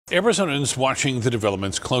Arizonans watching the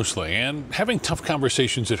developments closely and having tough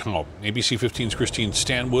conversations at home. ABC 15's Christine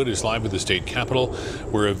Stanwood is live at the state capitol,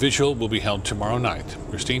 where a vigil will be held tomorrow night.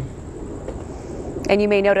 Christine? And you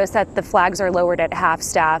may notice that the flags are lowered at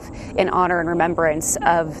half-staff in honor and remembrance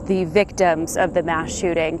of the victims of the mass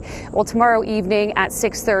shooting. Well, tomorrow evening at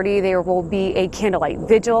 6:30, there will be a candlelight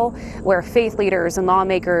vigil where faith leaders and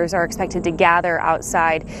lawmakers are expected to gather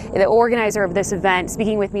outside. The organizer of this event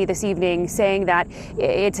speaking with me this evening, saying that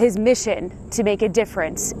it's his mission to make a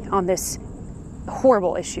difference on this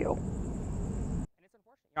horrible issue.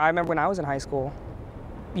 I remember when I was in high school,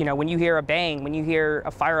 you know, when you hear a bang, when you hear a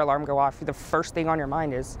fire alarm go off, the first thing on your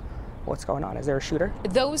mind is, what's going on? Is there a shooter?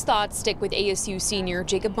 Those thoughts stick with ASU senior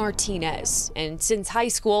Jacob Martinez. And since high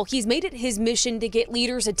school, he's made it his mission to get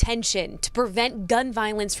leaders' attention to prevent gun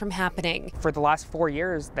violence from happening. For the last 4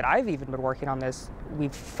 years that I've even been working on this,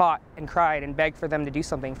 we've fought and cried and begged for them to do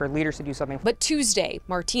something, for leaders to do something. But Tuesday,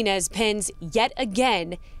 Martinez pins yet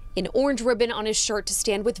again an orange ribbon on his shirt to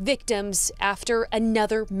stand with victims after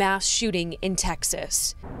another mass shooting in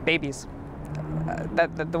Texas. Babies.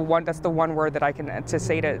 That's the one word that I can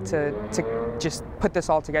say to just put this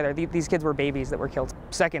all together. These kids were babies that were killed.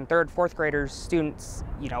 Second, third, fourth graders, students,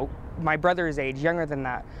 you know, my brother's age, younger than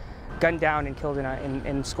that, gunned down and killed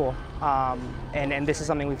in school. And this is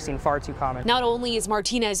something we've seen far too common. Not only is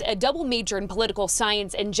Martinez a double major in political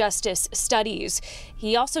science and justice studies,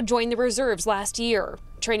 he also joined the reserves last year,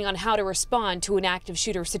 training on how to respond to an active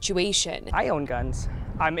shooter situation. I own guns.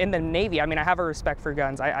 I'm in the Navy. I mean, I have a respect for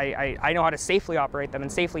guns. I know how to safely operate them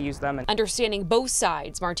and safely use them. Understanding both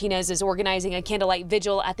sides, Martinez is organizing a candlelight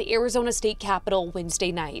vigil at the Arizona State Capitol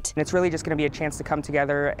Wednesday night. And it's really just going to be a chance to come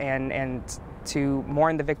together and to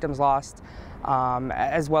mourn the victims lost,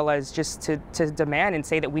 as well as just to demand and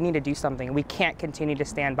say that we need to do something. We can't continue to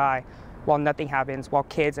stand by while nothing happens, while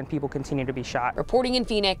kids and people continue to be shot. Reporting in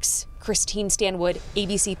Phoenix, Christine Stanwood,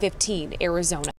 ABC 15, Arizona.